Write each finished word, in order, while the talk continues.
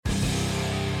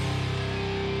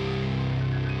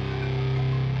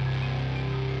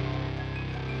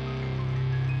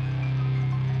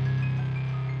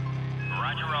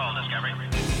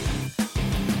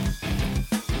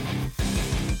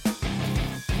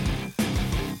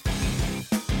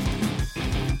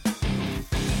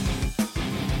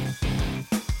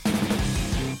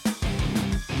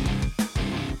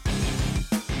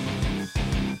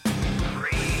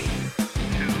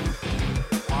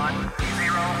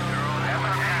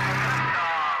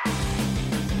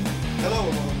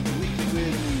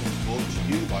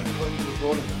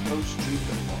Ghost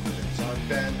Truth Apocalypse. I'm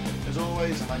Ben. As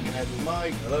always, I'm hanging out with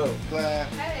Mike. Hello. Claire.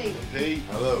 Hey. Pete.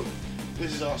 Hello.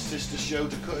 This is our sister show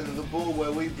to Cut Into the Bull,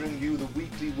 where we bring you the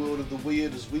weekly world of the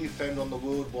weird as we found on the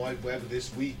World Wide Web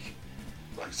this week.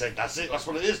 Like I said, that's it. That's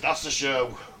what it is. That's the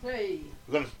show. Hey.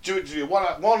 We're going to do it to you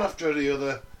one after the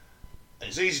other. And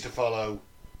it's easy to follow,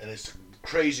 and it's the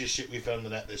craziest shit we found on the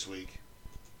net this week.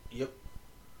 Yep.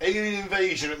 Alien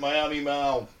invasion at Miami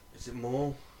Mall. Is it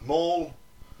mall? Mall.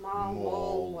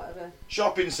 Mall, whatever.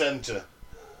 Shopping centre.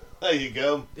 There you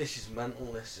go. This is mental,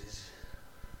 this is.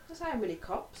 There's how many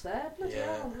cops there? Bloody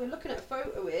Yeah. hell. We're looking at a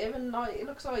photo here and like it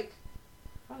looks like,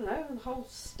 I don't know, the whole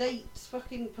state's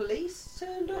fucking police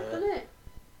turned up, Yeah. doesn't it?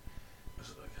 It's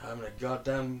like having a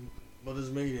goddamn mother's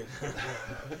meeting.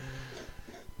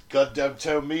 Goddamn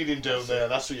town meeting down there.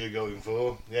 That's what you're going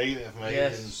for. The alien from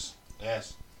Aliens.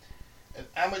 Yes. An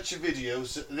amateur video.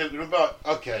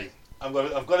 Okay.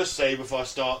 I've got to say before I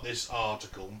start this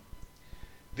article,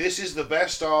 this is the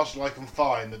best article I can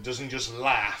find that doesn't just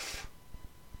laugh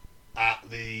at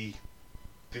the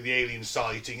alien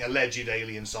sighting, alleged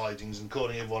alien sightings, and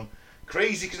calling everyone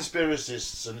crazy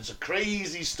conspiracists, and it's a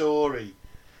crazy story.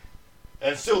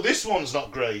 And still, this one's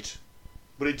not great,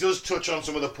 but it does touch on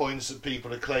some of the points that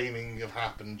people are claiming have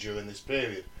happened during this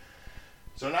period.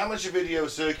 So an amateur video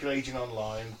circulating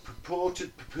online,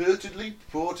 purportedly,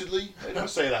 how do I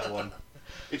say that one?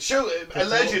 It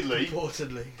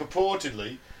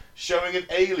purportedly showing an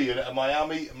alien at a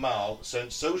Miami mall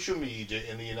sent social media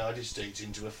in the United States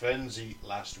into a frenzy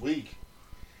last week.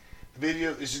 The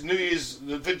video, this is New Year's,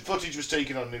 the footage was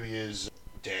taken on New Year's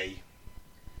Day.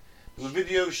 The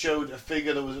video showed a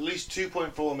figure that was at least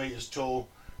 2.4 metres tall,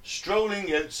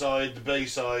 strolling outside the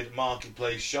Bayside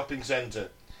Marketplace shopping centre.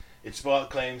 It sparked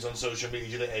claims on social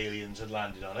media that aliens had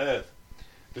landed on Earth.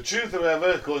 The truth, however,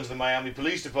 according to the Miami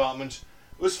Police Department,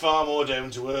 was far more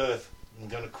down to earth. I'm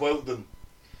going to quote them.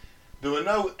 There were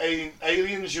no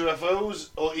aliens, UFOs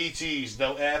or ETs,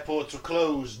 no airports were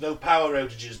closed, no power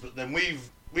outages, but then we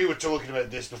were talking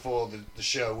about this before the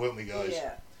show, weren't we, guys?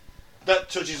 Yeah. That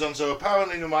touches on, so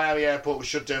apparently the Miami airport was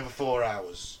shut down for 4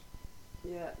 hours.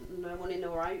 Yeah, no one in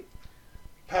or out.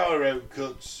 Power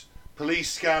outcuts,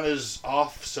 police scanners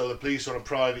off, so the police are on a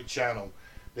private channel.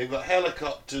 They've got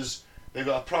helicopters, they've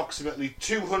got approximately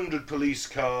 200 police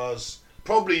cars,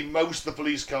 probably most of the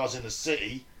police cars in the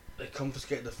city. They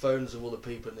confiscated the phones of all the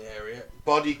people in the area.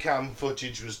 Body cam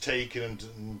footage was taken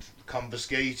and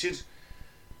confiscated.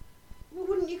 Well,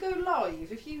 wouldn't you go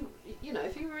live if you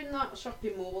were in that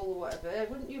shopping mall or whatever?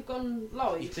 Wouldn't you have gone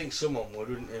live? You'd think someone would,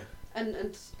 wouldn't you?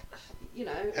 And you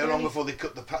know. How long before they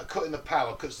cutting the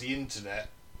power cuts the internet?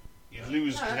 You'd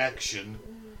lose connection.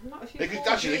 Not if They you're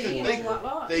could actually 4G and all that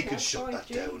lot, they yeah, could shut 5G. that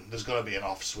down. There's got to be an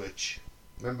off switch.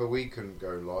 Remember, we couldn't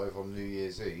go live on New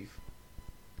Year's Eve.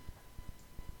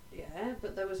 Yeah,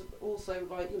 but there was also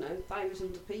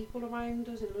thousands of people around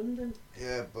us in London.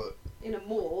 Yeah, but In a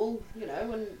mall, when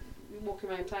you're walking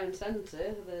around town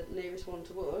centre, the nearest one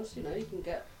to us, you can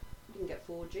get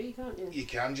 4G, can't you? You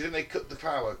can. Do you think they cut the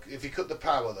power? If you cut the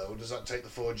power though, does that take the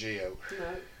 4G out?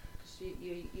 No, because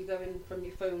you're going from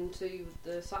your phone to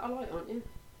the satellite, aren't you?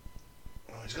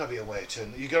 Oh, there's got to be a way to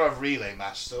turn. You've got to have relay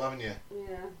masts, though, haven't you?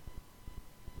 Yeah.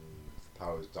 if the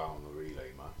power's down the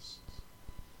relay masts.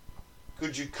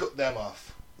 Could you cut them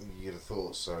off? You'd have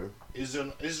thought so. Is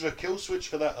there a kill switch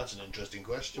for that? That's an interesting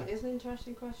question. That is an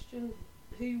interesting question.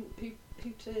 Who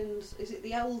turns? Is it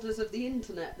the elders of the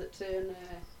internet that turn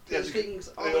things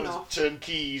on They and always off? turn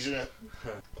keys, innit?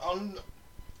 On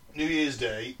New Year's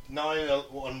Day,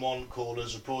 911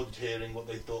 callers reported hearing what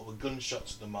they thought were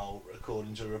gunshots at the mall,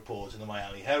 according to a report in the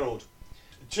Miami Herald.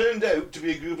 It turned out to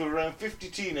be a group of around 50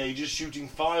 teenagers shooting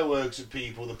fireworks at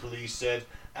people, the police said,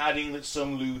 adding that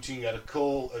some looting had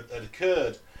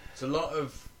occurred. It's a lot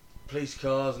of police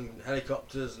cars and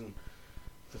helicopters and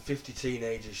for 50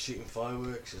 teenagers shooting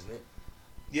fireworks, isn't it?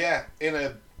 Yeah, in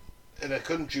a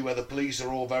country where the police are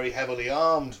all very heavily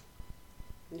armed.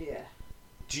 Yeah.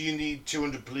 Do you need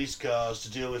 200 police cars to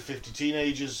deal with 50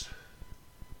 teenagers?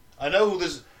 I know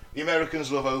the Americans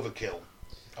love overkill.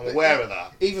 I'm aware of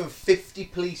that. Even 50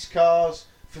 police cars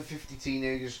for 50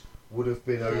 teenagers would have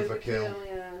been overkill.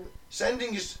 Yeah.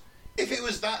 Sending just... If it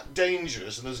was that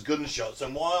dangerous and there's gunshots,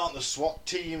 then why aren't the SWAT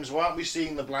teams? Why aren't we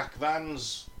seeing the black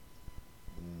vans?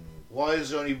 Why is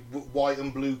there only white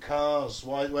and blue cars?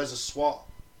 Where's the SWAT?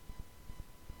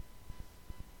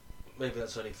 Maybe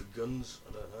that's only for guns,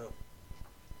 I don't know.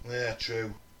 Yeah,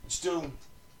 true. It's still...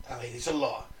 I mean, it's a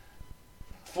lot.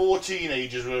 4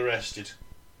 teenagers were arrested.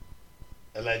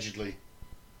 Allegedly.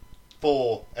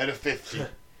 4 out of 50.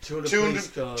 200 police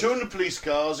cars. 200 police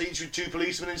cars, each with 2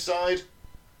 policemen inside.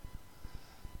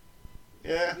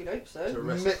 Yeah. You'd hope To so.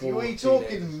 arrest Are 4 we talking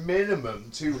teenagers. minimum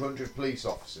 200 police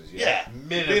officers? Yeah,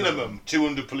 minimum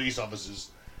 200 police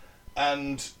officers.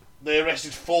 And they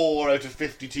arrested 4 out of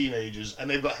 50 teenagers, and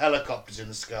they've got helicopters in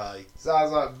the sky.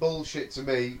 Sounds like bullshit to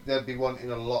me. They'd be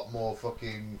wanting a lot more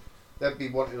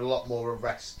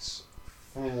arrests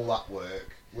for all that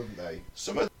work, wouldn't they?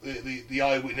 Some of the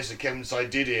eyewitness accounts I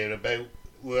did hear about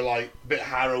were like a bit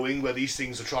harrowing, where these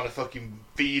things are trying to fucking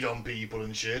feed on people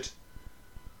and shit.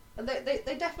 And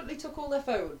they definitely took all their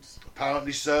phones.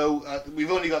 Apparently so.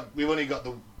 We've only got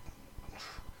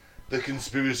the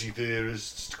conspiracy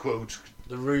theorists to quote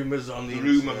The rumours on the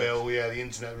rumour internet. mill, the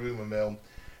internet rumour mill.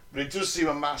 But it does seem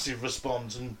a massive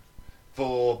response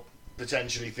for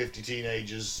potentially 50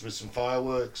 teenagers with some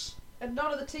fireworks. And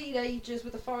none of the teenagers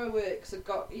with the fireworks have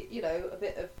got, you know, a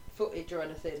bit of footage or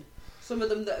anything. Some of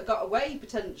them that have got away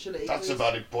potentially. That's a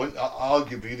valid point.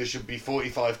 Arguably, there should be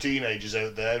 45 teenagers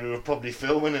out there who are probably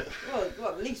filming it. Well,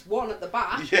 at least one at the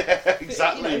back. Yeah,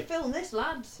 exactly. You know, film this,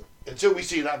 lads. Until we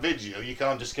see that video, you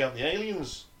can't discount the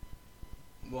aliens.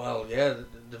 Well, yeah,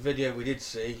 the video we did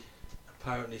see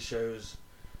apparently shows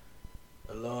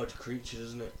a large creature,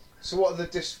 doesn't it? So what are the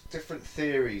different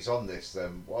theories on this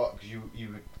then? What you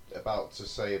were about to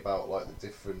say about like the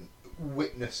different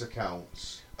witness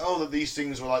accounts? Oh, that these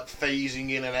things were like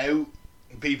phasing in and out,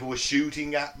 and people were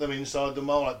shooting at them inside the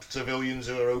mall, like civilians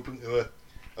who were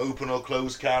open or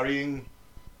closed carrying,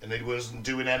 and they wasn't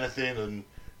doing anything, and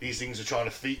these things are trying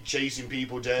to chasing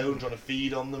people down, trying to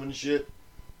feed on them and shit.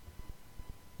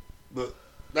 But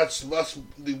that's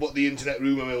what the internet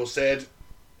rumour mill said.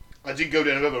 I did go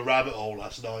down a bit of a rabbit hole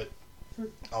last night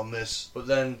on this. But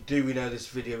then, do we know this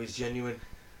video is genuine?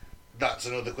 That's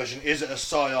another question. Is it a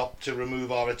psyop to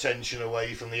remove our attention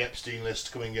away from the Epstein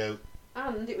list coming out?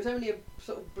 And it was only a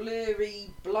sort of blurry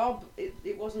blob.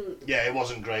 It wasn't. Yeah, it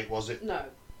wasn't great, was it? No.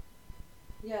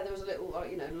 Yeah, there was a little,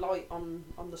 like, you know, light on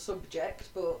the subject,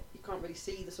 but you can't really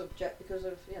see the subject because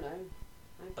of, you know.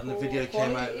 how And the poor video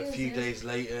came out quality it a is, few yeah. days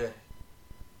later.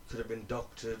 Could have been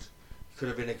doctored. Could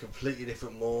have been a completely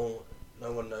different mall.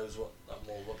 No one knows what that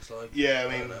mall looks like. Yeah, I I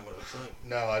mean, don't know what it looks like.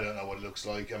 no, I don't know what it looks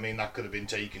like. I mean, that could have been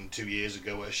taken 2 years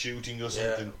ago at a shooting or Yeah.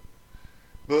 something.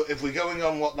 But if we're going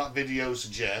on what that video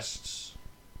suggests,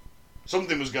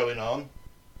 something was going on.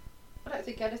 I don't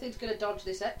think anything's going to dodge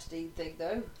this Epstein thing,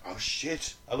 though. Oh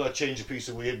shit! I've got to change a piece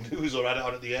of weird news or add it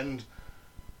on at the end.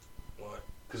 Right.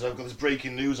 Because I've got this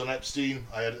breaking news on Epstein.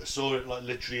 Saw it like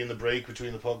literally in the break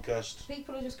between the podcasts.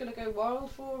 People are just going to go wild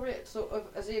for it, sort of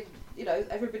as if, you know,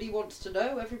 everybody wants to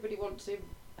know, everybody wants him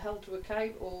held to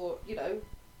account, or, you know,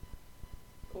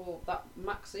 or that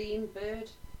Maxine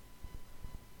Bird.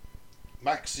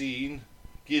 Maxine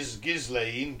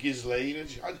Ghislaine.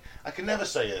 I can never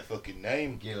say her fucking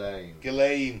name.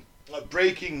 Ghislaine. Like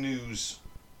breaking news.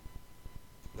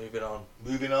 Moving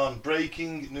on.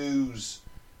 Breaking news.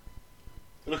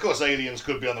 But of course, aliens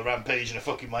could be on the rampage in a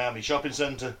fucking Miami shopping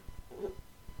centre.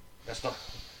 That's not.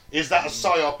 Is that a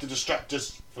psyop to distract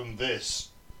us from this?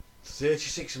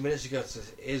 36 minutes ago,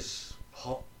 it is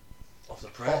hot off the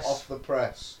press. Hot off the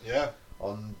press. Yeah.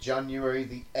 On January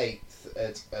the 8th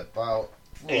at about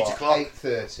 8 o'clock.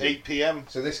 8:30. 8 p.m.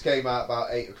 So this came out about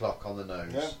 8 o'clock on the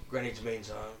nose. Yeah. Greenwich Mean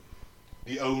Time.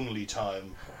 The only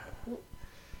time.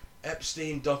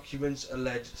 Epstein documents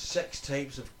allege sex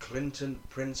tapes of Clinton,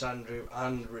 Prince Andrew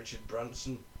and Richard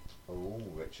Branson. Oh,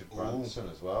 Richard Branson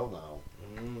as well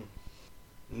now.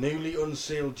 Newly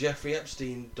unsealed Jeffrey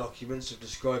Epstein documents have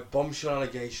described bombshell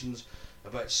allegations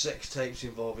about sex tapes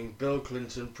involving Bill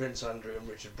Clinton, Prince Andrew and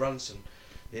Richard Branson.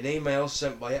 In emails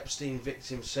sent by Epstein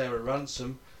victim Sarah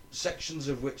Ransom, sections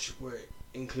of which were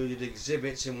included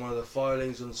exhibits in one of the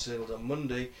filings unsealed on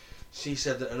Monday, she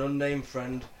said that an unnamed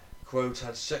friend, quote,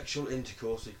 had sexual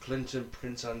intercourse with Clinton,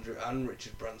 Prince Andrew and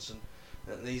Richard Branson,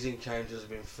 and that these encounters have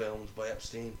been filmed by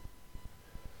Epstein.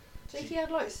 So if you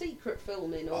had, like, secret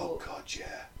filming or... Oh god,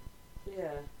 yeah.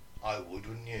 Yeah. I would,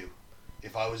 wouldn't you?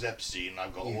 If I was Epstein,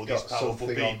 I've got You've all got these powerful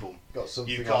something on- people. Got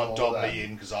something You on can't all dog them. me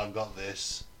in because I've got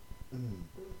this. Oh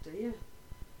dear.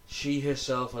 She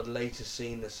herself had later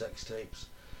seen the sex tapes.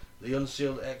 The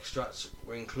unsealed extracts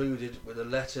were included with a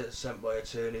letter sent by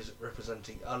attorneys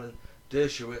representing Alan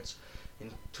Dershowitz in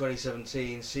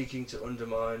 2017 seeking to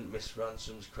undermine Miss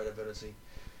Ransom's credibility.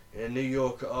 In a New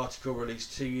Yorker article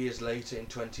released 2 years later in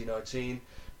 2019,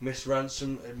 Miss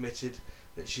Ransom admitted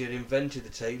that she had invented the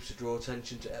tapes to draw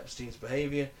attention to Epstein's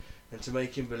behaviour and to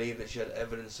make him believe that she had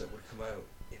evidence that would come out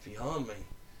if he harmed me.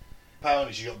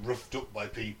 Apparently she got roughed up by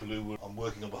people who were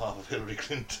working on behalf of Hillary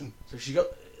Clinton. So she got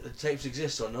the tapes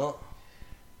exist or not?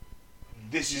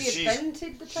 This is She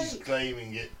invented the she's tape.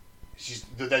 claiming it.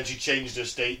 But then she changed her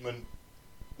statement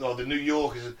the New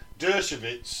Yorker,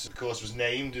 Dershowitz, of course, was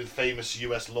named, a famous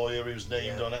US lawyer who was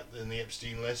named Yeah. on it in the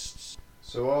Epstein lists.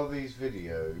 So are these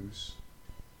videos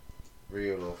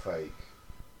real or fake?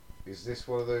 Is this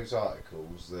one of those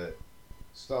articles that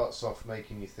starts off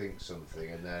making you think something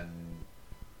and then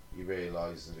you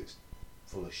realise that it's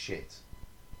full of shit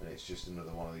and it's just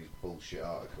another one of these bullshit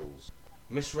articles?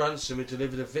 Miss Ransom, who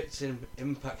delivered a victim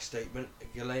impact statement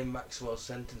at Ghislaine Maxwell's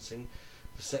sentencing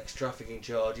for sex trafficking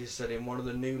charges, said in one of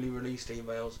the newly released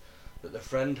emails that the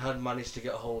friend had managed to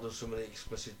get hold of some of the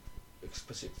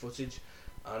explicit footage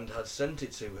and had sent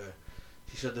it to her.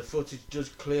 She said the footage does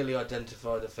clearly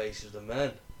identify the faces of the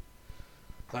men.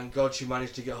 Thank God she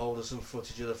managed to get hold of some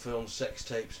footage of the film's sex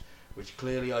tapes, which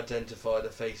clearly identify the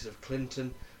faces of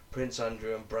Clinton, Prince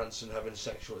Andrew and Branson having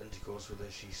sexual intercourse with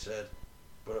her, she said.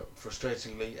 But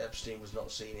frustratingly, Epstein was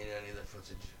not seen in any of the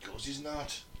footage. Of course he's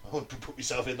not. I wouldn't put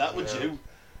myself in that, would No. you?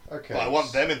 Okay. But I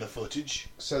want them in the footage.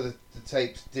 So the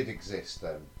tapes did exist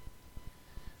then?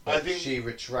 I But think- she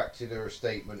retracted her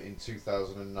statement in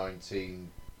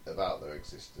 2019 about their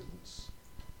existence.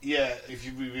 Yeah, if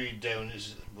you read down,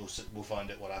 we'll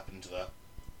find out what happened to that.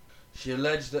 She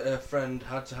alleged that her friend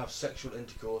had to have sexual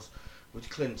intercourse with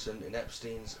Clinton in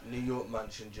Epstein's New York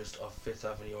mansion just off Fifth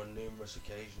Avenue on numerous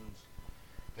occasions.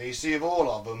 Now you see, of all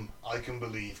of them, I can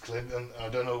believe Clinton. I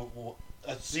don't know,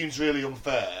 it seems really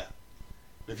unfair.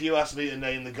 But if you ask me to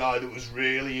name the guy that was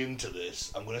really into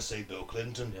this, I'm going to say Bill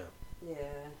Clinton. Yeah. Yeah.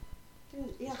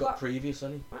 Didn't, yeah, He's got that, previous,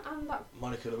 hasn't and that, he?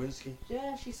 Monica Lewinsky.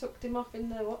 yeah, she sucked him off in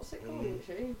the, what's it called, didn't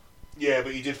she? Yeah,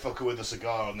 but he did fuck her with a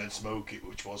cigar and then smoke it,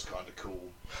 which was kind of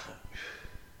cool.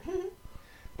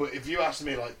 But if you ask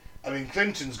me, like, I mean,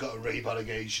 Clinton's got a rape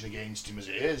allegation against him as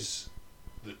it is,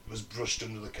 that was brushed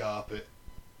under the carpet.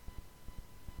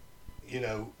 You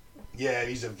know, yeah,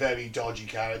 he's a very dodgy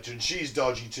character, and she's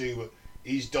dodgy too, but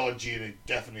he's dodgy in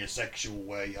definitely a sexual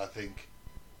way, I think.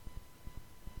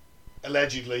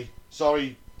 Allegedly.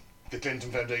 Sorry, the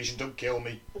Clinton Foundation, don't kill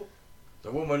me.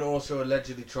 The woman also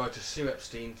allegedly tried to sue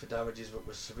Epstein for damages but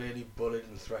was severely bullied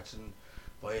and threatened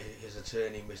by his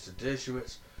attorney, Mr.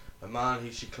 Dershowitz, a man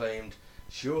who she claimed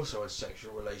she also had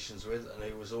sexual relations with and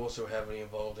who was also heavily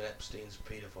involved in Epstein's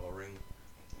paedophile ring.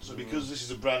 So because this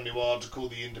is a brand new article,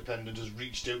 The Independent has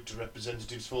reached out to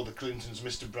representatives for the Clintons,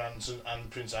 Mr. Branson and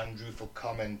Prince Andrew, for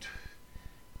comment.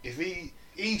 If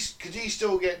could he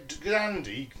still get, could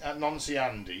Andy, Nancy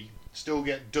Andy, still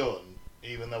get done,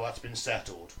 even though that's been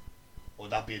settled? Or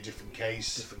would that be a different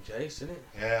case? Different case, isn't it?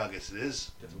 Yeah, I guess it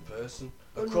is. Different person.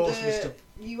 Of Under course, Mr.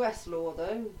 US law,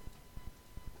 though.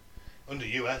 Under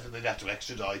US, they'd have to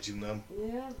extradite him though.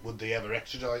 Yeah. Would they ever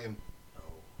extradite him?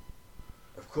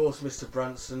 Of course, Mr.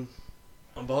 Branson.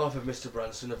 On behalf of Mr.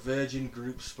 Branson, a Virgin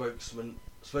Group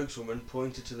spokeswoman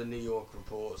pointed to the New York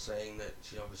report, saying that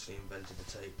she obviously invented the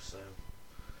tape. So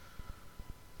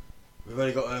we've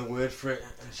only got her word for it,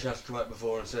 and she has come out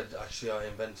before and said, "Actually, I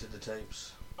invented the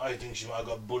tapes." I think she might have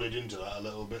got bullied into that a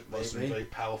little bit by some Maybe. very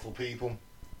powerful people.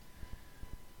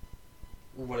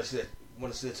 We want to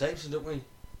see the tapes, don't we?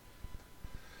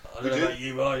 I We don't know do. about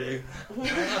you, but I do.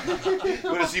 You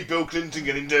want to see Bill Clinton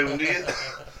getting down, do you?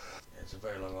 It's a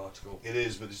very long article. It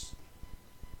is, but it's...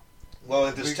 Well,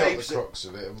 if there's We got the tapes... crux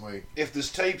of it, haven't we? If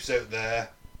there's tapes out there,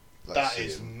 Let's that see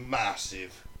is 'em.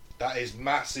 massive. That is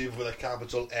massive with a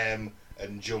capital M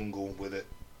and jungle with it.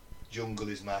 Jungle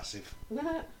is massive.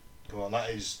 Come on, that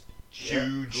is Yeah,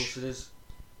 of course huge. it is.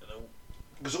 You know,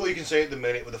 Because all you can say at the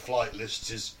minute with the flight lists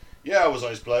is, yeah, I was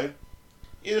ice plane.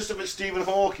 You just have a Stephen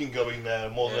Hawking going there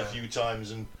more than a Yeah. few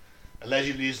times and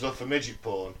allegedly his love for midget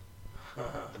porn. I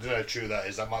don't know how true that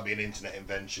is. That might be an internet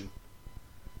invention.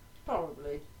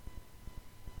 Probably.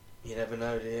 you never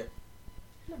know, do you?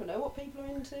 Never know what people are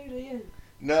into, do you?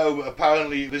 No, but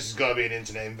apparently this has got to be an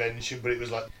internet invention, but it was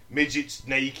like midgets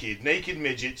naked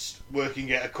midgets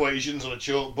working out equations on a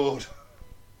chalkboard.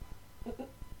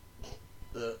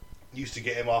 Used to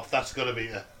get him off. That's got to be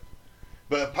a...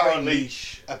 But apparently, Very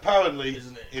niche,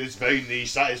 isn't it? it is very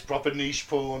niche. That is proper niche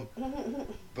porn.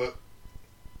 But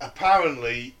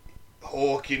apparently,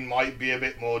 Hawking might be a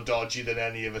bit more dodgy than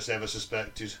any of us ever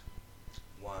suspected.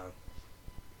 Wow.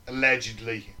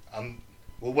 Allegedly.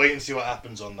 We'll wait and see what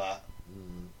happens on that.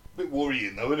 Mm. Bit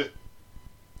worrying though, isn't it?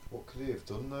 What could he have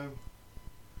done though?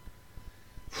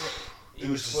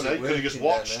 Who's to fully say? Could have just working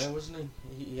down watched. there, wasn't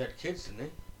he? He had kids, didn't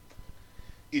he?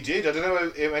 He did. I don't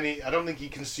know how many. I don't think he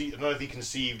conceived. I don't know if he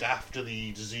conceived after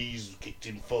the disease kicked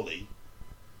in fully,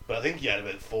 but I think he had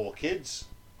about 4 kids.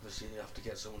 Obviously, you have to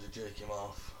get someone to jerk him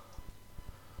off.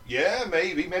 Yeah,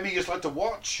 maybe. Maybe he just liked to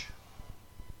watch.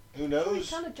 Who You knows?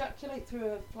 can ejaculate through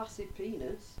a flaccid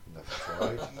penis. Never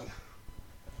tried. I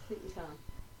think you can.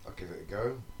 I'll give it a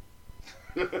go.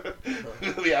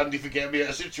 It'll be handy for getting me out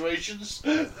of situations.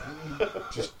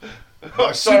 Just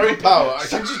I'm sorry. Superpower. I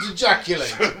can just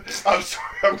ejaculate. I'm sorry.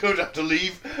 I'm going to have to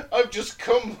leave. I've just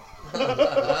come.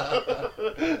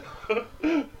 Can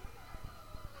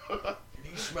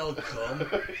you smell cum?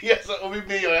 Yes, that'll be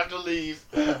me. I have to leave.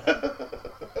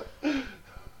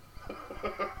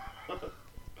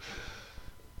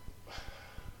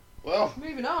 Well,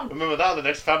 Moving on. remember that the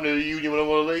next family reunion when I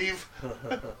want to leave.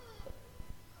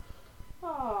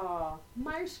 Ah,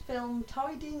 mouse film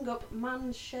tidying up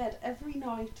man's shed every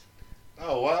night.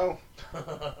 Oh wow.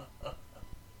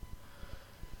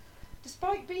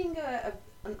 Despite being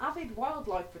an avid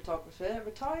wildlife photographer,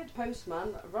 retired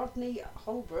postman Rodney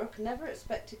Holbrook never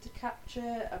expected to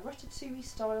capture a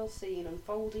Ratatouille-style scene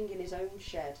unfolding in his own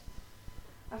shed.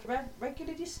 After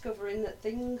regularly discovering that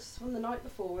things from the night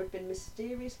before had been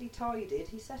mysteriously tidied,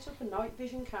 he set up a night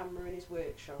vision camera in his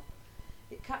workshop.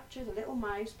 It captured a little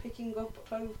mouse picking up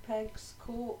clove pegs,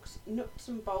 corks, nuts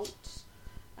and bolts,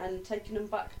 and taking them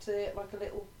back to like a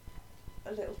little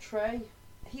tray.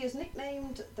 He is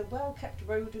nicknamed the well-kept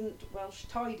rodent Welsh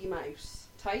Tidy Mouse.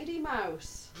 Tidy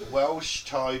Mouse. Welsh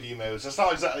Tidy Mouse. That's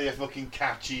not exactly a fucking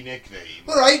catchy nickname.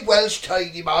 Alright, Welsh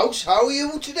Tidy Mouse, how are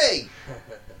you today?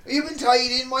 Have you been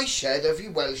tidying my shed, have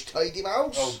you, Welsh Tidy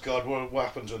Mouse? Oh God, what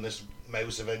happens when this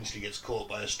mouse eventually gets caught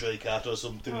by a stray cat or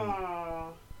something? And Ah.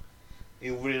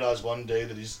 he'll realise one day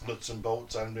that his nuts and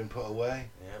bolts haven't been put away.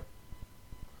 Yep.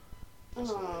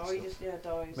 Oh, he just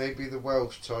dies. Maybe the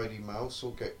Welsh Tidy Mouse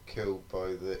will get killed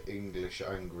by the English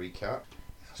Angry Cat.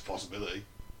 That's a possibility.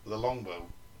 With a longbow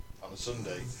on a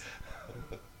Sunday.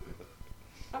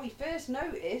 Oh, he first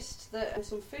noticed that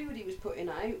some food he was putting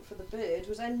out for the bird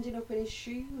was ending up in his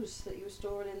shoes that he was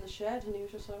storing in the shed, and he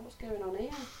was just like, what's going on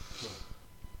here?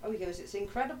 Oh, he goes, it's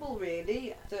incredible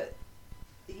really that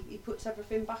he puts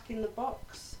everything back in the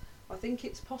box. I think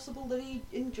it's possible that he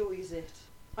enjoys it.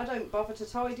 I don't bother to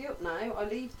tidy up now. I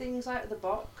leave things out of the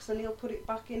box and he'll put it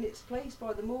back in its place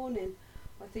by the morning.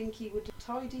 I think he would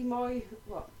tidy my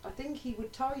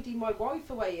wife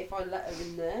away if I let her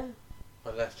in there. I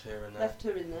left her in there. Left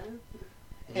her in there.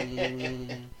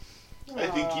 I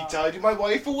think Ah, he'd tidy my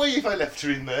wife away if I left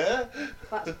her in there.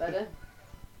 That's better.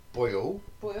 Boyle.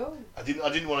 Boy, I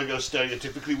didn't want to go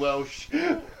stereotypically Welsh.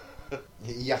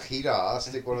 Yachira,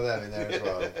 stick one of them in there as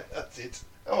well. That's it.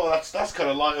 Oh, that's kind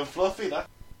of light and fluffy. That.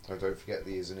 Oh, don't forget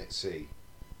the Isn't It C.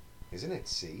 Isn't it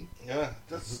C? Yeah,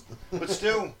 but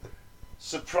still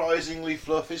surprisingly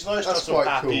fluffy. It's nice to have That's some quite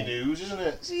happy cool. news, isn't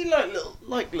it? See,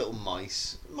 like little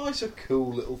mice. Mice are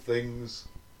cool little things.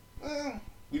 Well,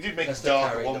 we did make That's it dark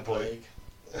at carrying one the point.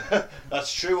 plague.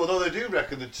 That's true. Although they do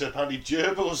reckon that apparently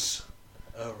gerbils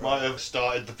Oh, right. might have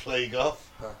started the plague off,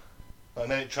 Huh. and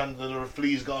then the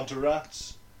fleas got onto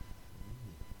rats.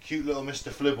 Cute little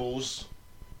Mr. Flibbles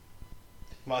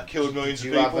might have killed millions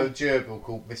Did of you people. have a gerbil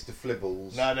called Mr.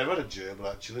 Flibbles? No, I never had a gerbil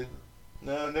actually.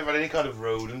 No, never had any kind of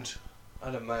rodent. I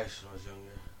had a mouse when I was younger.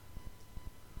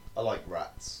 I like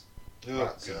rats. Oh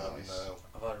Rats are God, nice. no.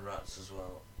 I've had rats as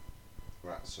well.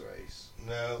 Rats are ace.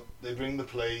 No, they bring the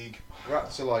plague.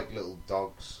 Rats are like little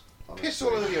dogs. Honestly. Piss all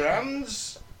over your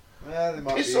hands. Yeah, they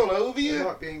might Piss be, all over They you.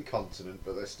 might be incontinent,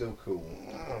 but they're still cool.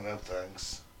 Oh no,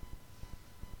 thanks.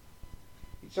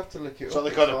 You just have to lick it It's up. not the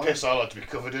it's kind of fine. piss I like to be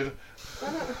covered in.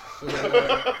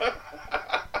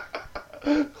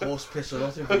 Horse piss or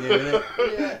nothing for you, innit?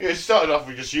 yeah. Yeah, it started off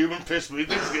with just human piss, but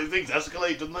things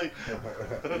escalate, don't they?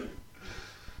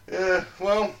 Yeah,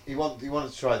 well, You want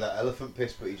to try that elephant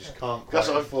piss, but you just can't quite That's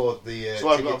what I've- afford the that's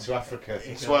why I've ticket got- to Africa.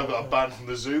 that's why I've got a ban from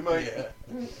the zoo, mate.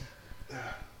 Yeah.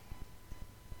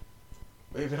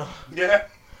 Moving on. Yeah.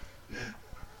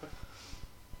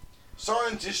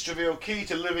 Scientists reveal key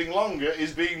to living longer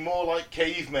is being more like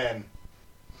cavemen.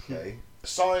 Okay.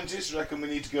 Scientists reckon we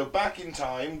need to go back in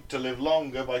time to live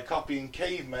longer by copying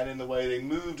cavemen in the way they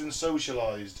moved and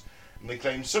socialised. And they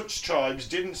claim such tribes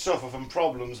didn't suffer from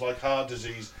problems like heart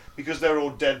disease because they were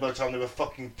all dead by the time they were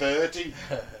fucking 30.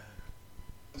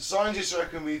 Scientists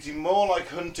reckon we need to be more like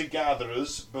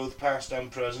hunter-gatherers, both past and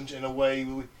present, in a way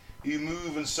you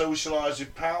move and socialise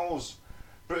with pals.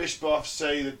 British buffs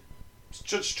say that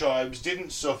such tribes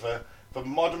didn't suffer from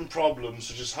modern problems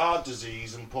such as heart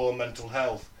disease and poor mental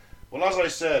health. Well, as I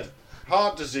said,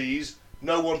 heart disease,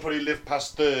 no one probably lived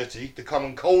past 30. The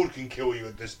common cold can kill you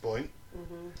at this point.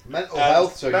 Mental And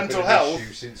health. mental health,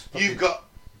 Issue since fucking- You've got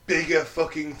bigger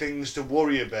fucking things to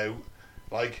worry about.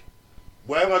 Like,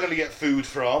 where am I going to get food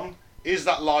from? Is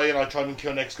that lion I try and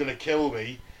kill next going to kill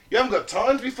me? You haven't got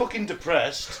time to be fucking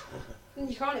depressed. And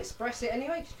you can't express it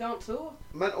anyway because you can't talk.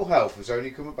 mental health has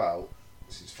only come about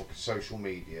since fucking social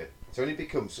media. It's only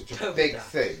become such a Don't big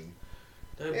daft. thing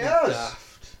Don't be It has.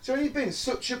 daft. It's only been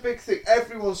such a big thing.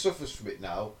 Everyone suffers from it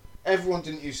now. Everyone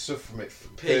didn't used to suffer from it for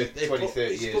 20,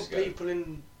 30 years put ago. people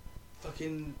in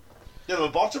fucking... They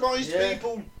lobotomised Yeah.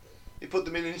 people. They put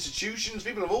them in institutions.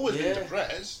 People have always Yeah. been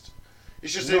depressed.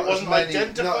 It's just Not it wasn't as many,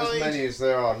 identified. Not as many as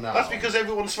there are now. That's because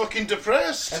everyone's fucking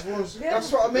depressed.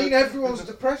 That's what I mean. Everyone's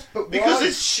depressed, but Because why?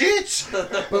 it's shit.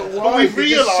 But why? we've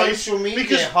Because realised- social media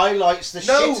because- highlights the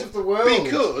No, shit of the world.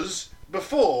 Because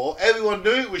before everyone knew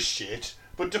it was shit,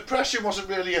 but depression wasn't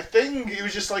really a thing. It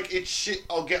was just like it's shit.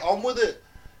 I'll get on with it.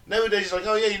 Nowadays it's like,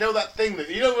 oh yeah, you know that thing that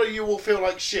you know where you all feel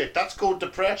like shit. That's called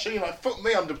depression. You're like, fuck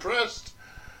me, I'm depressed.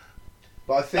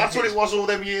 But I think That's what it's- it was all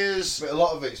them years. But a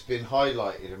lot of it's been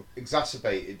highlighted and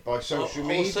exacerbated by social I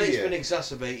media. would say it's been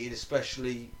exacerbated,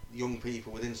 especially young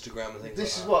people with Instagram and things This like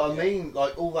is that. what I mean,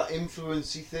 like all that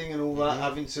influency thing and all that,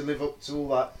 having to live up to all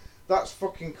that. That's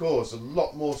fucking caused a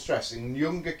lot more stress in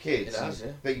younger kids It has,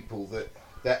 and people that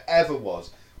there ever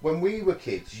was. When we were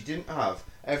kids, you didn't have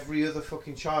every other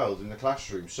fucking child in the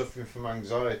classroom suffering from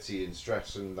anxiety and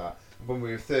stress and that. When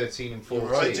we were 13 and 14,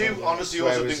 I do honestly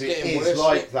also whereas think it getting is worse,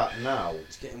 like isn't it? that now.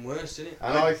 It's getting worse, isn't it?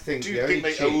 And I think do the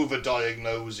think only they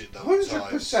overdiagnose it though.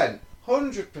 100%,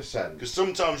 100%. Because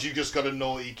sometimes you just got a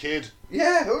naughty kid,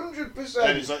 Yeah, and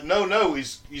 100%. it's like, no,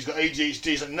 he's got ADHD.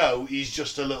 It's like, no, he's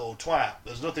just a little twat.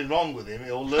 There's nothing wrong with him.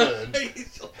 He'll learn.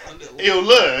 He'll I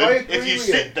learn agree if you with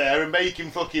sit you. there and make him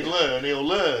fucking learn. He'll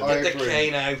learn. I Get the agree.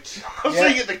 cane out. I'm Yeah.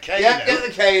 saying get the cane Yeah, out. get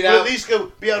the cane But out. at least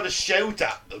be able to shout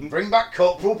at them. Bring back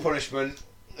corporal punishment.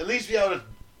 At least be able to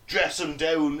dress them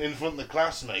down in front of the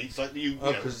classmates. Like you Oh,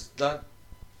 know. because that...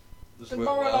 was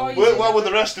Demoralising. Work well with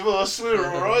the rest of us. We're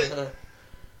all right.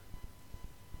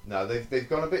 No, they've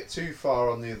gone a bit too far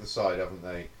on the other side, haven't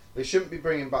they? They shouldn't be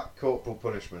bringing back corporal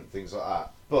punishment, things like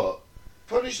that. But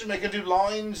Punish them. Make them do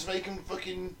lines. Make them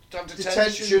fucking have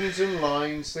detention. detentions and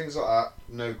lines, things like that,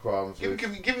 no qualms with.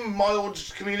 Give them mild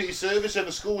community service in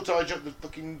the school, tie up the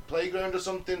fucking playground or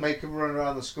something. Make them run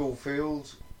around the school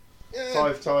field Yeah.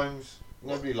 5 times.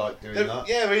 Nobody liked doing that.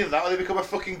 Yeah, either that or they become a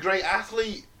fucking great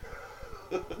athlete.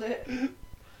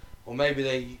 Or maybe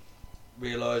they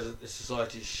realise that this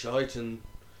society is shite and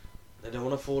they don't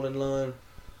want to fall in line.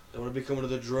 They want to become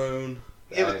another drone.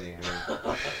 Yeah, but-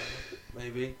 Anyhow.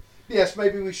 Maybe. Yes,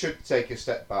 maybe we should take a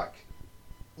step back,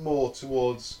 more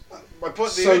towards My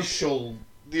point, social.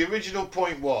 the original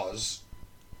point was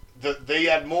that they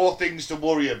had more things to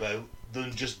worry about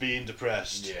than just being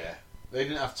depressed. Yeah, they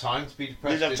didn't have time to be They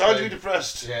depressed. didn't have time to be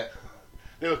depressed. Yeah,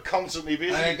 They were constantly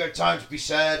busy. I ain't got time to be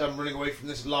sad. I'm running away from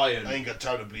this lion. I ain't got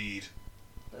time to bleed.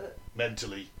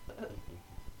 Mentally.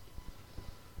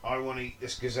 I want to eat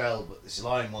this gazelle, but this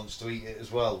lion wants to eat it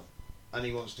as well, and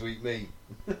he wants to eat me.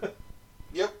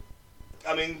 Yep.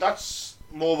 I mean, that's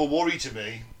more of a worry to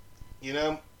me, you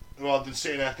know, rather than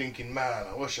sitting there thinking, man,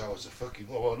 I wish I was a fucking...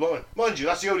 Well, mind you,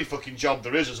 that's the only fucking job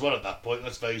there is as well at that point,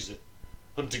 let's face it.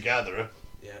 Hunter-gatherer.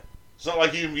 Yeah. It's not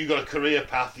like you've got a career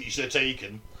path that you should have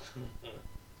taken.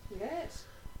 Yeah, it's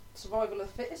survival of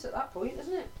the fittest at that point,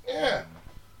 isn't it? Yeah.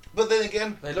 But then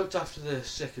again, They looked after the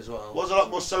sick as well. was a lot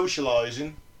more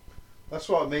socialising. That's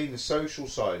what I mean. The social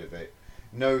side of it.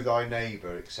 Know thy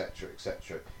neighbour, etc.,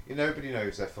 etc. Nobody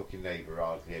knows their fucking neighbour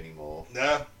hardly anymore.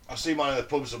 Yeah. I see mine in the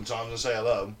pub sometimes and say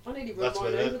hello. I nearly run That's mine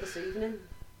about it. over this evening.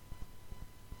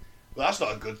 Well, that's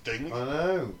not a good thing. I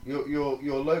know.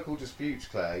 Your local disputes,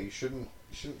 Claire. You shouldn't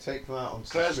take them out onto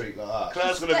the Claire's- street like that.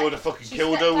 Claire's going to go to fucking She stepped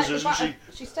out killdozer, the isn't back she? of-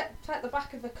 She stepped out the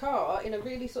back of the car in a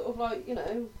really sort of like,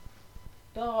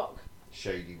 dark,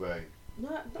 Shady way.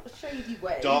 not a shady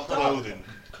way. Dark clothing.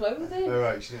 Clothing. All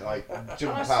right. She didn't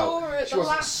jump I saw out. her at She the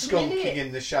wasn't last skunking minute,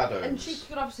 in the shadows. And she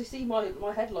could obviously see my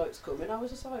headlights coming. I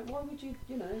was just like, why would you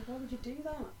do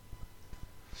that?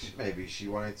 Maybe she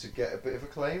wanted to get a bit of a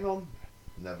claim on.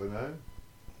 Never know.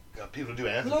 God, people do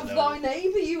anything. Love now. thy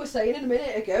neighbour, you were saying in a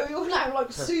minute ago. You're now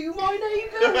like, sue my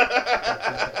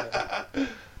neighbour.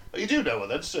 You do know her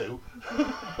then, Sue.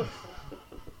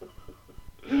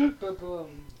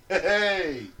 Ba-boom.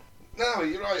 Hey! No,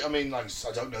 you're right. I mean, like,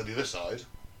 I don't know the other side.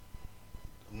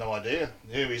 No idea.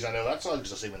 The only reason I know that side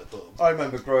because I see him in the pub. I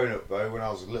remember growing up though when I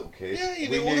was a little kid. Yeah, you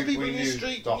we knew all the people we in your knew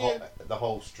street, The, yeah. the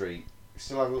whole street. We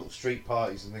still have little street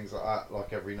parties and things like that,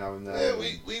 like every now and then. Yeah,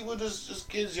 we would as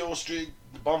kids, your street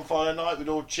bonfire night, we'd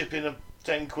all chip in a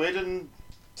 10 quid and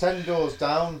 10 doors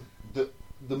down,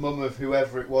 the mum of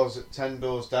whoever it was at 10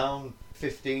 doors down,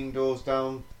 15 doors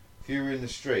down, if you were in the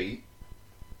street,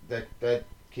 they'd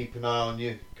keep an eye on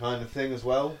you kind of thing as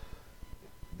well.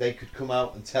 They could come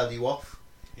out and tell you off.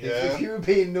 yeah. If you were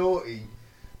being naughty,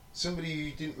 somebody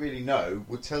you didn't really know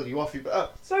would tell you off. You'd be like,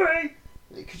 oh, sorry.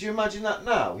 Could you imagine that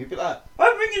now? You'd be like,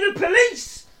 I'm ringing the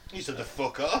police! You said to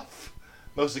fuck off.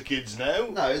 Most of the kids now.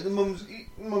 No, the mums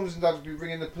and dads would be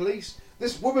ringing the police.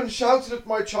 This woman shouted at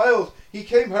my child. He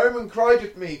came home and cried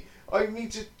at me. I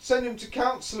need to send him to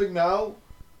counselling now.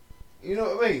 You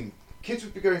know what I mean? Kids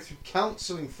would be going through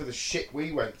counselling for the shit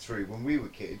we went through when we were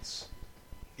kids.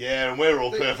 Yeah, and we're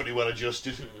all perfectly well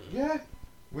adjusted. Yeah,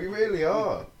 we really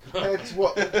are. Compared to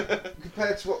what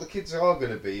the kids are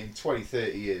going to be in 20,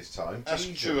 30 years' time. That's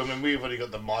Jesus. true. I mean, we've only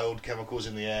got the mild chemicals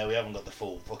in the air. We haven't got the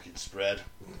full fucking spread.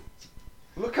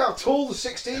 Look how tall the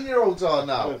 16-year-olds are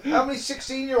now. How many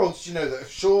 16-year-olds do you know that are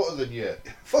shorter than you?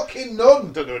 Fucking I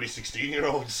none. don't know any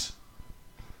 16-year-olds.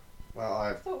 Well,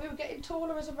 I thought we were getting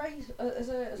taller as a race.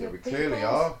 yeah, we clearly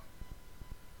are.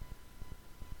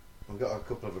 I've got a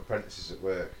couple of apprentices at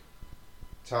work.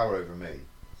 Tower over me.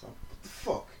 It's like, what the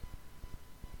fuck?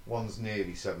 One's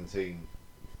nearly 17.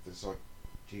 It's like,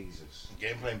 Jesus.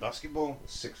 Game playing basketball.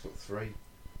 6'3".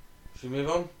 Should we move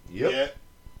on? Yep. Yeah.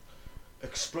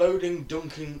 Exploding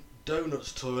Dunkin'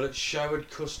 Donuts toilet showered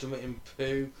customer in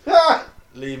poo,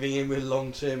 leaving him with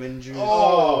long-term injuries.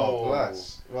 Oh,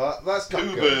 bless. Well, that's not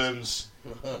Poo good. burns.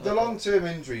 The long-term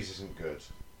injuries isn't good.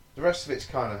 The rest of it's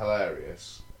kind of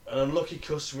hilarious. An unlucky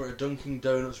customer at a Dunkin'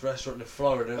 Donuts restaurant in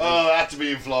Florida Oh, it had to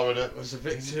be in Florida. was a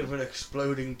victim of an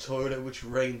exploding toilet which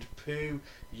rained poo,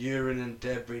 urine and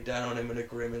debris down on him in a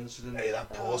grim incident. Hey,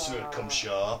 that porcelain had come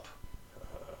sharp.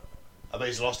 I bet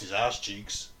he's lost his ass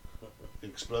cheeks. It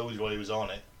exploded while he was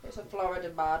on it. It's a Florida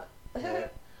bad. Yeah.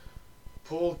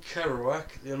 Paul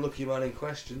Kerouac, the unlucky man in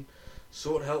question,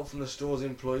 sought help from the store's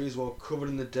employees while covered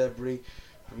in the debris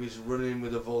from his run-in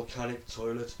with a volcanic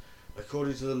toilet.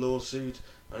 According to the lawsuit,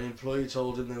 an employee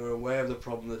told him they were aware of the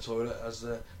problem with the toilet as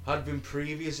there had been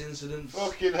previous incidents.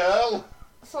 Fucking hell!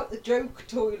 It's like the joke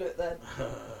toilet then.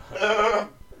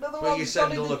 Another Where one you send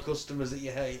gone all in the customers that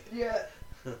you hate. Yeah.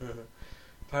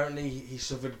 Apparently he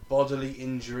suffered bodily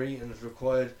injury and has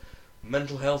required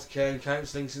mental health care and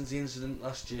counselling since the incident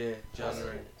last year,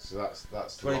 January. So that's the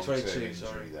 2022, long-term injury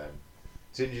sorry. then.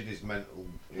 It's injured his mental.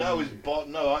 No,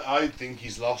 I think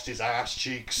he's lost his ass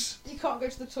cheeks. You can't go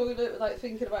to the toilet without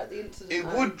thinking about the incident. It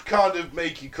now. would kind of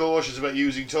make you cautious about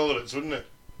using toilets, wouldn't it?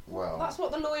 Well, That's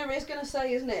what the lawyer is going to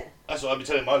say, isn't it? That's what I'd be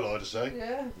telling my lawyer to say.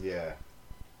 Yeah. yeah.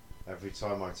 Every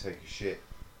time I take a shit,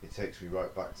 it takes me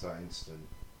right back to that incident.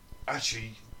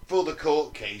 Actually, for the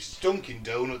court case, Dunkin'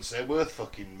 Donuts, they're worth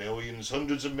fucking millions,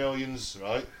 hundreds of millions,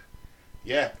 right?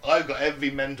 Yeah, I've got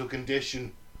every mental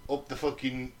condition up the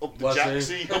Wazoo.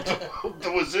 jacksie, up the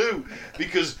wazoo,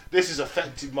 because this has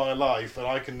affected my life, and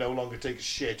I can no longer take a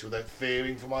shit without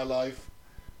fearing for my life,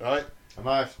 right? And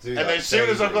I have to do And that. then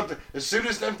daily. as soon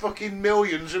as them fucking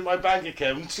millions in my bank It's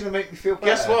account, gonna make me feel better.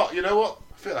 guess what? You know what?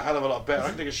 I feel a hell of a lot better. I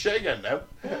can take a shit again now.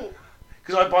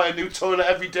 Because I buy a new toilet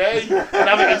every day and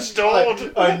have it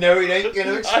installed. I know it ain't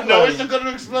gonna I explode. know it's not going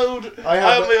to explode. I I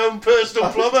have have my own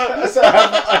personal plumber.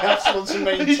 I have someone to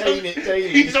maintain it daily.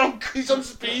 He's on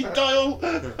speed dial.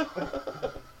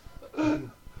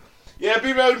 Yeah,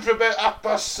 be round for about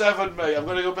 7:30, mate. I'm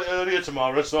going to go a bit earlier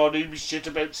tomorrow, so I need my shit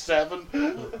about 7.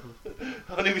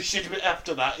 I need my shit a bit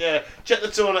after that, yeah. Check the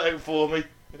toilet out for me.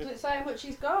 Does it say how much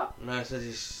he's got? No, it says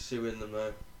he's suing them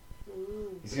though.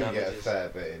 He's gonna get a Damages. fair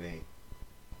bit, isn't he?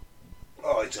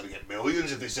 Oh, he's going to get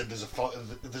millions if they said there's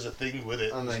a thing with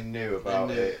it. And they knew about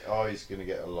They knew. it. Oh, he's gonna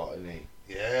get a lot, isn't he?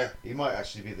 Yeah. He might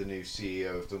actually be the new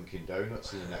CEO of Dunkin'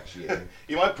 Donuts in the next year.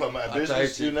 You might put him out of I doubt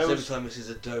business, it, who 'cause every knows? time he sees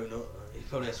a donut, he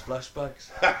probably has flashbacks.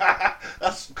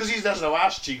 That's because he has no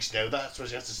ass cheeks now. That's why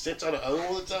he has to sit on at home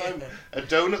all the time. A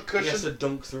donut He has to cushion.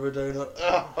 dunk through a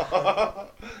donut.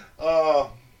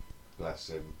 Oh, Bless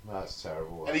him. That's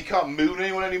terrible. and he can't moon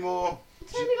anyone anymore.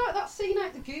 It's only like that scene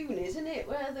out the Goon, isn't it?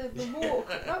 Where the walk.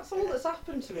 That's all that's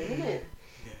happened to him, isn't it?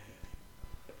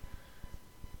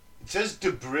 It says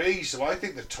debris, so I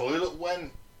think the toilet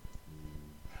went.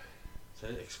 So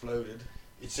it exploded.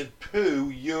 It said poo,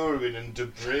 urine, and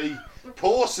debris.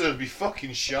 Porcelain would be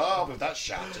fucking sharp if that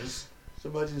shatters. So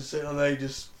imagine sitting on there, you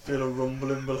just feel a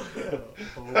rumbling below.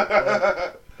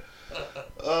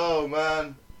 Oh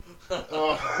man.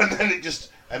 Oh,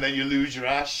 and then you lose your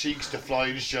ass cheeks to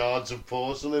flying shards of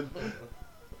porcelain.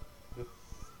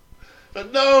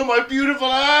 But no, my beautiful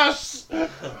ass! And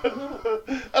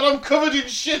I'm covered in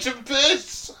shit and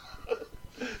piss!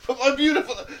 But my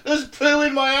beautiful... There's poo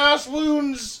in my ass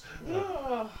wounds!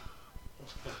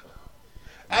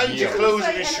 And your Yeah. clothes Say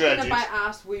are anything shredded. about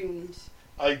ass wounds.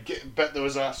 Bet there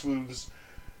was ass wounds.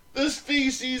 There's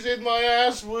feces in my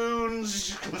ass wounds.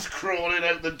 She comes crawling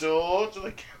out the door to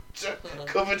the counter,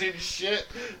 covered in shit.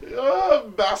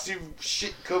 Oh, massive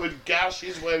shit-covered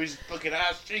gashes where his fucking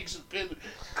ass cheeks have been.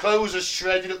 Clothes are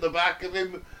shredded at the back of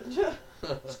him.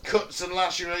 There's cuts and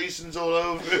lacerations all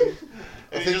over him.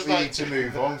 I And think he's we just need to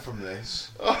move on from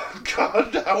this. oh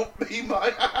God, help me,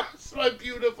 my ass, my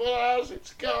beautiful ass,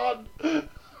 it's gone.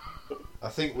 I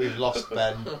think we've lost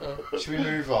Ben. Should we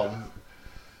move on?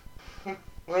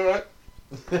 Alright.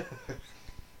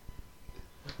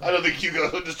 I don't think you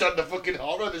guys understand the fucking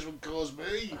horror this would cause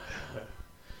me.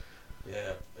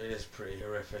 Yeah, it is pretty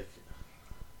horrific.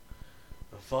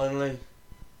 And finally,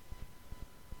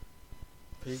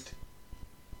 Pete.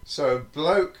 So, a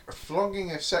bloke flogging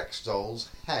a sex doll's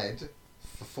head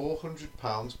for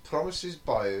 £400 promises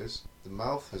buyers the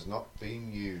mouth has not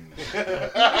been used.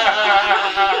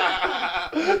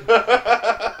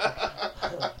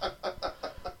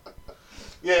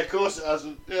 Yeah, of course it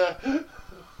hasn't. Yeah.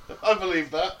 I believe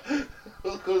that.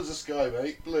 Look colours the sky,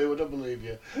 mate. Blue, I don't believe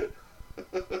you.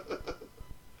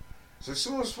 So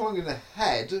someone's flogging the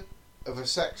head of a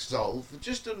sex doll for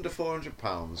just under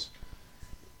 £400.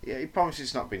 Yeah, he promises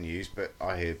it's not been used, but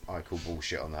I call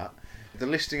bullshit on that. The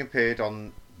listing appeared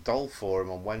on Doll Forum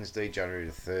on Wednesday, January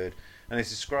the 3rd, and it's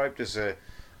described as a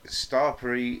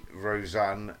Starpery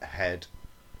Roseanne head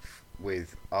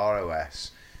with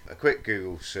ROS. A quick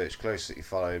Google search closely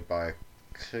followed by a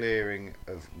clearing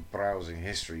of browsing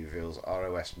history reveals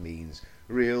ROS means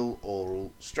real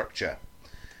oral structure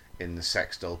in the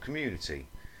sex doll community.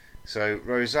 So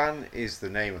Roseanne is the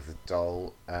name of the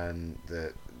doll, and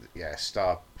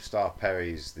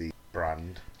Starpery is the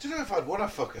brand. Do you know if I'd want to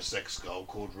fuck a sex doll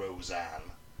called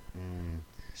Roseanne?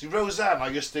 See, Roseanne,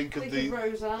 I just think of the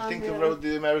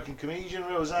American comedian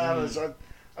Roseanne.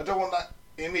 I don't want that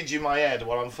image in my head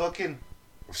while I'm fucking.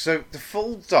 So the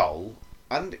full doll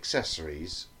and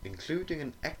accessories, including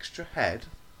an extra head,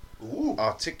 Ooh.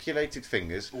 articulated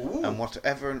fingers, Ooh. and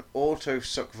whatever an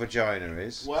auto-suck vagina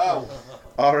is, Wow.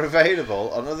 are available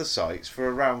on other sites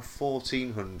for around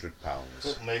 £1,400.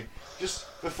 Fuck me. Just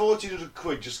for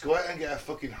 £1,400, just go out and get a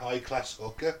fucking high-class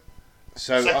hooker.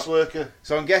 So Sex worker.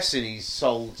 So I'm guessing he's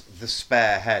sold the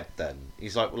spare head then.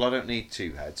 He's like, well, I don't need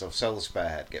two heads. I'll sell the spare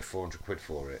head, get £400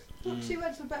 for it. Well, 2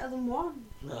 heads are better than 1.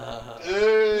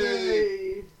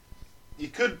 Hey. You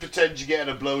could pretend you're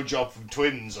getting a blowjob from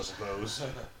twins, I suppose.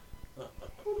 Well,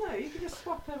 no, you could just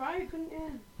swap her out, couldn't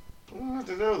you? Well, I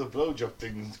don't know, the blowjob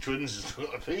thing with twins is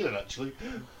not appealing, actually.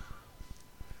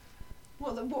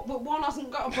 But one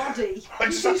hasn't got a body. I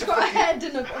He's just have to got a fucking- head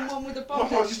and one with a body.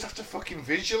 Well, I just have to fucking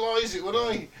visualise it, wouldn't I?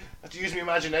 I have to use my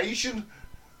imagination.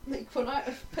 Make one out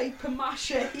of paper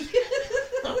mache.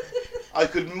 I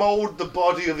could mould the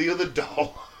body of the other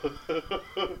doll.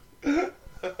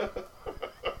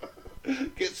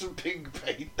 Get some pink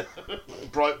paint.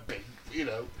 Bright pink, you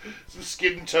know. Some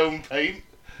skin tone paint.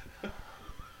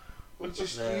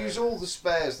 Just use all the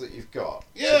spares that you've got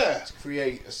to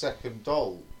create a second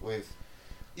doll with...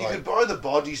 You could buy the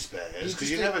body spares, because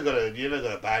you you're never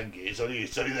gonna bang it. It's only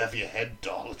there for your head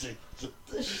doll.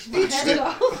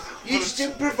 You just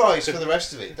improvise for the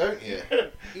rest of it, don't you?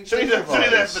 It's only there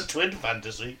for the twin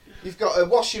fantasy. You've got a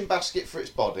washing basket for its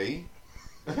body.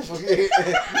 A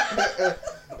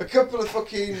couple of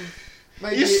fucking...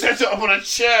 You set it up on a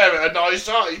chair at a nice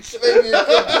height. Maybe a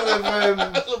couple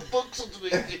of... Some books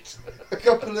underneath it. A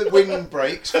couple of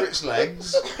windbreaks for its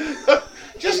legs.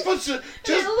 Just put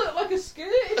It'll look like a skirt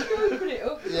if you open it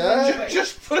up. Yeah.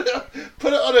 Just put it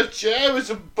on a chair with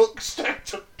some books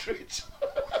stacked under it.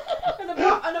 And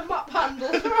a mop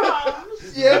handle for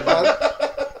arms. Yeah, man.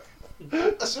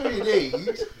 That's what you need.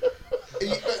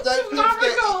 Some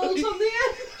marigolds on the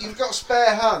end. You've got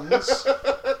spare hands.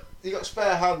 You've got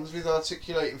spare hands with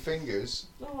articulating fingers.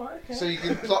 Oh, okay. So you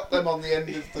can plop them on the end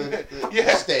of the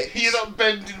Yeah, sticks. you're not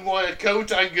bending wire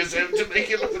coat hangers out to make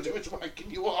it look as if it's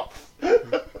whacking you off.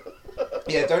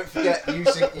 Yeah, don't forget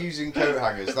using coat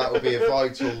hangers. That will be a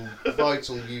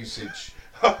vital usage.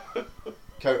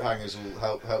 Coat hangers will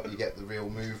help you get the real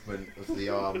movement of the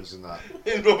arms and that.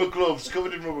 In rubber gloves,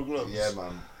 covered in rubber gloves. Yeah,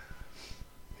 man.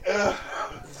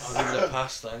 I'll give it a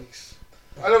pass, thanks.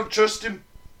 I don't trust him.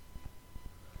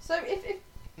 So if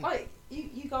like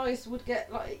you guys would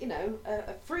get like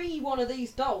a free one of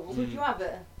these dolls, would you have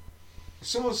it? If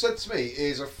someone said to me,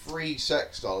 "Here's a free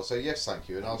sex doll," I'd say yes, thank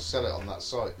you, and I'll sell it on that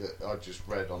site that I just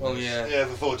read on. Oh this. yeah. Yeah,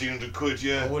 for £1,400,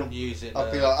 yeah. I wouldn't use it.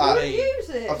 I'd be no. like, You ah, wouldn't use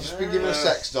it. I've just been given a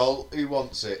sex doll. Who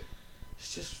wants it?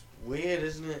 It's just weird,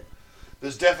 isn't it?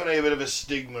 There's definitely a bit of a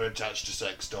stigma attached to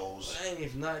sex dolls. Well, ain't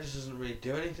even that. It just doesn't really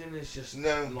do anything. It's just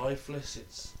No. lifeless.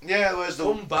 It's Yeah, where's the...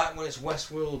 come back when it's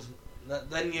Westworld.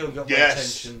 Then you'll get my Yes.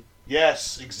 attention.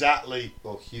 Yes, exactly.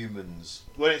 Or humans?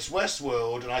 When it's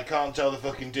Westworld and I can't tell the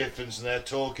fucking difference and they're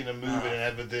talking and moving and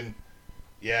everything,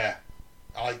 yeah.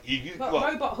 But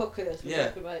What? robot hookers. Yeah.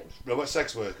 Talking about. Robot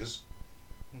sex workers.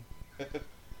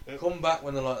 Come back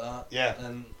when they're like that. Yeah.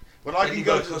 And When I then can you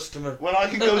go got a to customer. when I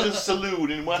can go to the saloon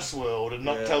in Westworld and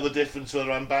not Yeah. tell the difference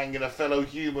whether I'm banging a fellow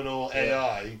human or Yeah.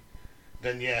 AI,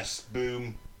 then yes,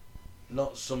 boom.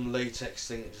 Not some latex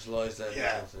thing that just lies there.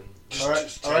 Yeah. or something. Just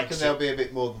I reckon takes there'll it. be a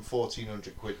bit more than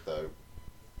 1,400 quid though.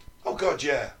 Oh God,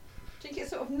 yeah. Do you get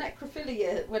sort of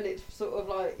necrophilia when it's sort of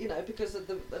like, you know, because of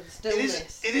the It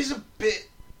stillness? is a bit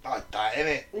like that, isn't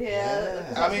it? Yeah, Yeah.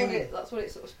 that's, I mean- that's what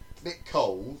it sort of. Bit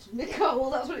cold.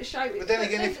 Nicole, that's what it's showing. But then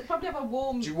again, They if- probably have a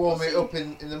warm. Do you warm it pussy. up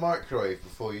in the microwave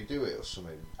before you do it or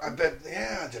something? I bet.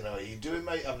 Yeah, I don't know how you do it,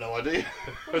 mate. I've no idea.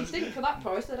 Well, you think for that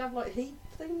price they'd have like heat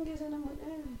things in them, wouldn't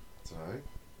you? I don't know.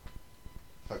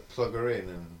 Like plug her in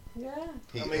and Yeah.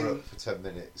 heat I mean- her up for 10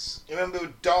 minutes. You remember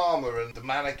with Dharma and the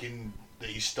mannequin that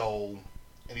he stole,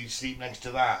 and he'd sleep next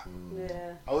to that. Mm.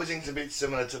 Yeah. I always think it's a bit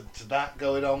similar to that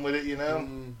going on with it, you know.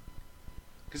 Mm.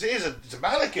 Because it's a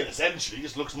mannequin essentially, it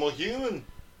just looks more human.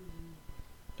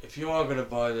 If you are going to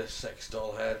buy the sex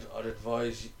doll head, I'd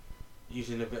advise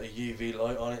using a bit of UV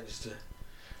light on it just to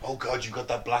Oh God, you've got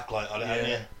that black light on it, haven't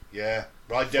Yeah. you? Yeah,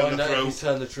 right down find the out if you throat.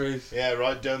 tell the truth. Yeah,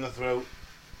 right down the throat.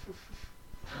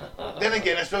 Then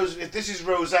again, I suppose if this is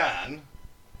Roseanne,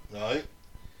 right?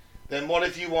 Then what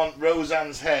if you want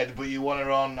Roseanne's head, but you want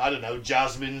her on, I don't know,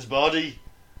 Jasmine's body?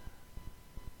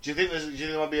 Do you think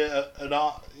there might be an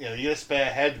art? You know, you get a spare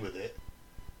head with it.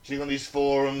 Do you think on these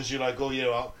forums you're like, oh, you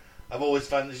know, I've always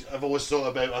thought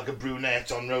about like a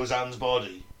brunette on Roseanne's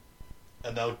body,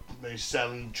 and they'll maybe sell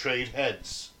and trade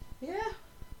heads. Yeah.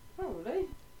 Probably.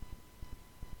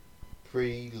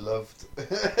 Pre-loved. Well,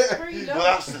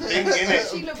 that's the thing, isn't it?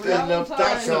 She looked Pre-loved. long time.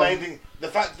 That's the main thing. The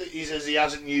fact that he says he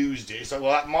hasn't used it, it's like,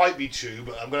 well, that might be true,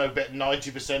 but I'm going to bet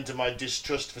 90% of my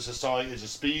distrust for society as a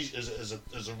species,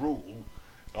 as a rule,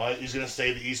 right, he's going to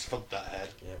say that he's fucked that head.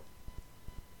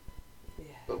 Yeah.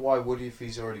 But why would he if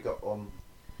he's already got one?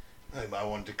 I might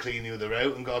want to clean the other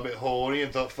out and got a bit horny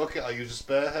and thought, fuck it, I'll use a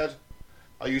spare head.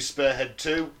 I'll use spare head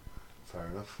too, Fair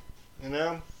enough. you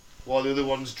know? While the other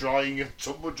one's drying in a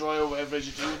tumble dryer or whatever it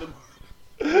is you do with them.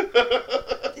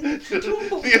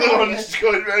 The other one's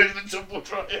going around in the tumble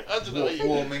dryer. I don't know.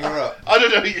 Warming her up. I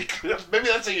don't know. Maybe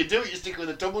that's how you do it. You stick it with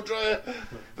a tumble dryer,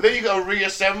 but then you got to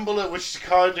reassemble it, which is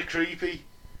kind of creepy.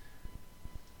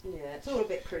 Yeah, it's all a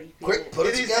bit creepy. Quick, isn't put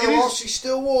it It is- together it while is- she's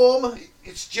still warm.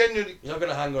 It's genuinely. You're not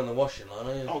going to hang her on the washing line,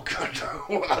 are you? Oh God,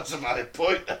 no. Well, that's a valid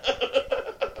point.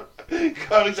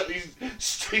 Can't exactly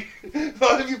stick.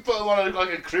 What if you put them on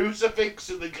like a crucifix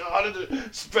in the garden,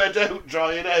 spread out,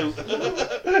 drying out?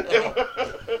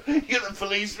 You get the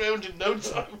police round in no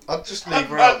time. I'd just That leave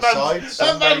her outside.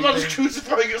 That madman's sunbathing.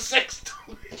 crucifying a sex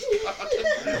doll. in his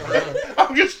garden.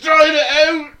 I'm just drying it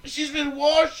out. She's been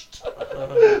washed.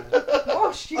 it?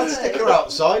 Gosh, you I'd know. stick her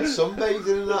outside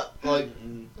sunbathing and that,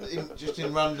 like, just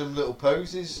in random little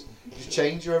poses. Just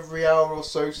change her every hour or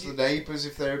so the neighbours,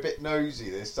 if they're a bit nosy,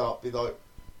 they start to be like,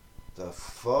 the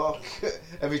fuck?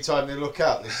 Every time they look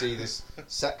out, they see this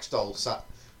sex doll sat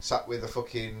with a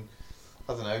fucking,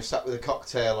 I don't know, sat with a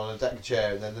cocktail on a deck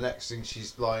chair, and then the next thing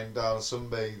she's lying down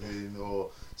sunbathing, or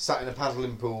sat in a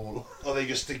paddling pool. Or they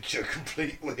just think you're a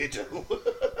complete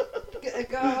weirdo. Get a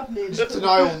gardening. Just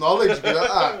deny all knowledge, be like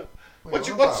that. What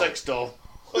you on what about? sex doll?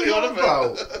 What are you on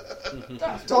about?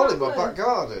 That's Doll in my lovely. back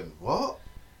garden. What?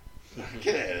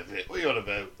 Get out of it. What are you on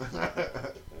about?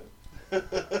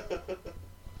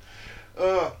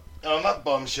 And on that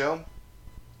bombshell,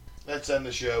 let's end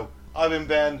the show. I've been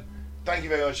Ben. Thank you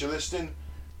very much for listening.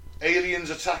 Aliens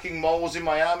attacking malls in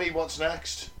Miami. What's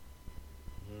next?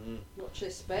 Watch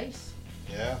this space.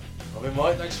 Yeah. I've been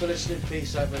Mike, thanks for listening.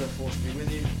 Peace out, may the force be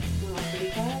with you. And I've been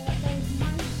there. That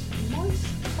goes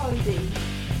moist tidy.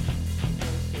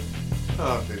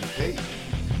 Oh, I've been Pete.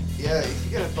 Yeah, if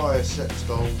you're going to buy a sex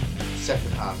doll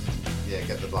second hand, yeah,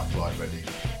 get the black light ready.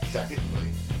 Definitely.